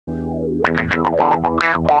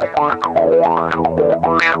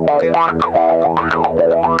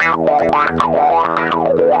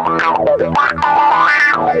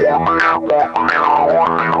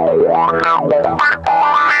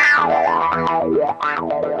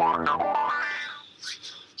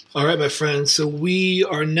All right, my friends, so we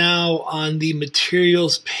are now on the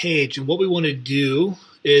materials page, and what we want to do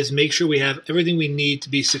is make sure we have everything we need to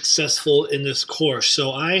be successful in this course.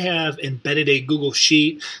 So I have embedded a Google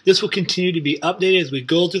Sheet. This will continue to be updated as we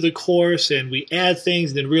go through the course and we add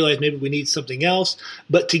things and then realize maybe we need something else.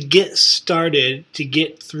 But to get started, to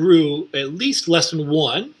get through at least lesson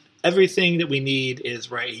 1, everything that we need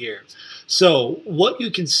is right here. So what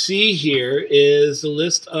you can see here is the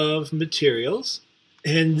list of materials.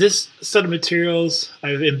 And this set of materials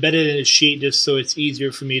I've embedded in a sheet just so it's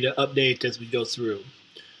easier for me to update as we go through.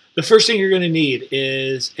 The first thing you're going to need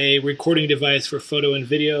is a recording device for photo and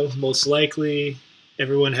video. Most likely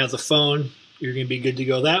everyone has a phone. You're going to be good to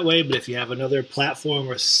go that way, but if you have another platform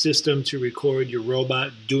or system to record your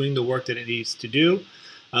robot doing the work that it needs to do,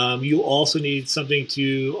 you also need something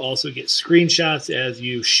to also get screenshots as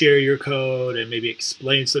you share your code and maybe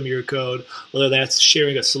explain some of your code, whether that's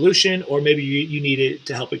sharing a solution or maybe you need it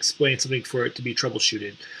to help explain something for it to be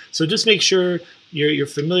troubleshooted. So just make sure you're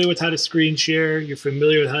familiar with how to screen share, you're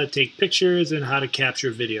familiar with how to take pictures and how to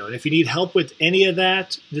capture video. And if you need help with any of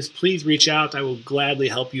that, just please reach out. I will gladly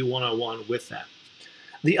help you one-on-one with that.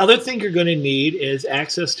 The other thing you're going to need is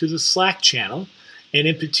access to the Slack channel. And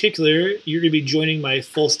in particular, you're going to be joining my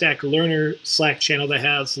Full Stack Learner Slack channel that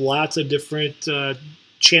has lots of different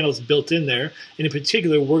channels built in there. And in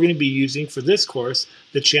particular, we're going to be using for this course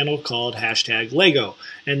the channel called #Lego.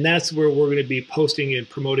 And that's where we're going to be posting and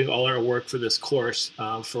promoting all our work for this course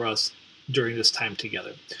for us during this time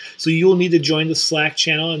together. So you will need to join the Slack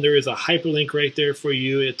channel, and there is a hyperlink right there for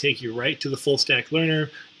you. It'll take you right to the Full Stack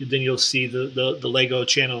Learner. Then you'll see the Lego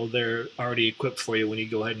channel there already equipped for you when you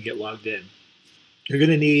go ahead and get logged in. You're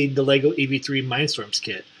going to need the Lego EV3 Mindstorms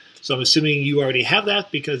kit. So I'm assuming you already have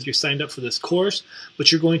that because you're signed up for this course,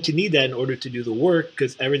 but you're going to need that in order to do the work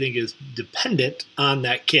because everything is dependent on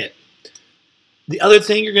that kit. The other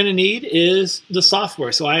thing you're going to need is the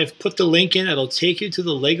software. So I've put the link in. It'll take you to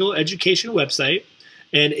the Lego Education website,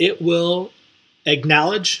 and it will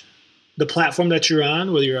acknowledge the platform that you're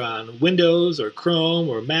on, whether you're on Windows or Chrome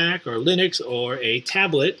or Mac or Linux or a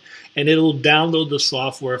tablet, and it'll download the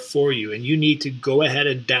software for you. And you need to go ahead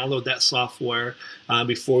and download that software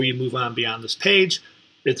before you move on beyond this page.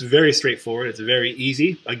 It's very straightforward. It's very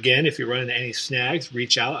easy. Again, if you're running into any snags,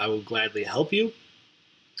 reach out. I will gladly help you.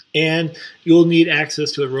 And you'll need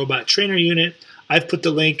access to a robot trainer unit. I've put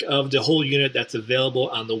the link of the whole unit that's available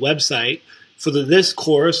on the website. For this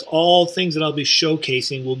course, all things that I'll be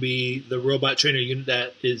showcasing will be the robot trainer unit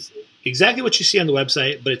that is exactly what you see on the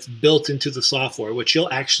website, but it's built into the software, which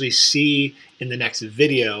you'll actually see in the next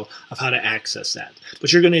video of how to access that.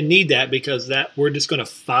 But you're going to need that because we're just going to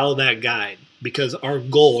follow that guide, because our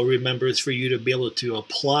goal, remember, is for you to be able to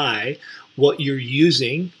apply what you're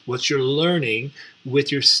using, what you're learning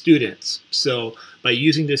with your students. So by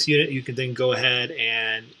using this unit, you can then go ahead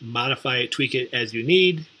and modify it, tweak it as you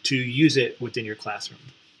need to use it within your classroom.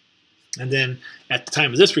 And then at the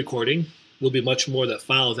time of this recording, there'll be much more that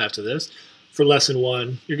follows after this. For lesson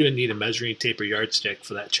 1, you're going to need a measuring tape or yardstick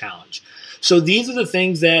for that challenge. So these are the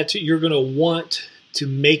things that you're going to want to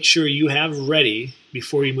make sure you have ready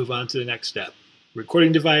before you move on to the next step.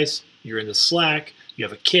 Recording device, you're in the Slack, you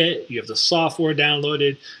have a kit, you have the software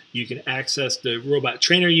downloaded, you can access the robot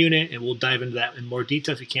trainer unit, and we'll dive into that in more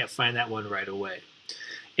detail if you can't find that one right away.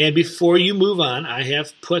 And before you move on, I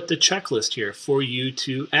have put the checklist here for you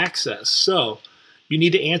to access. So you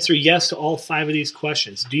need to answer yes to all 5 of these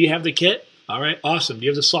questions. Do you have the kit? All right, awesome. Do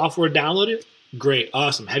you have the software downloaded? Great,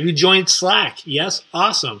 awesome. Have you joined Slack? Yes,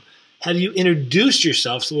 awesome. Have you introduced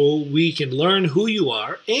yourself so we can learn who you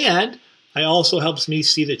are? And it also helps me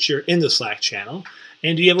see that you're in the Slack channel.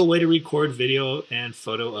 And do you have a way to record video and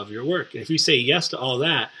photo of your work? And if you say yes to all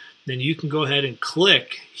that, then you can go ahead and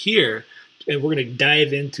click here, and we're going to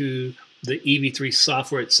dive into the EV3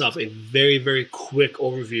 software itself, a very, very quick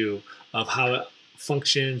overview of how it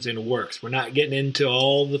functions and works. We're not getting into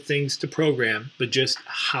all the things to program, but just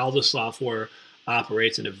how the software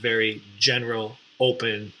operates in a very general,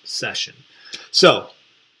 open session. So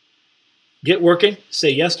get working, say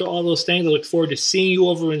yes to all those things. I look forward to seeing you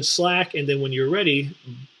over in Slack, and then when you're ready,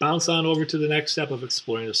 bounce on over to the next step of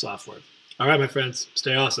exploring the software. All right, my friends,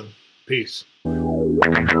 stay awesome. Peace.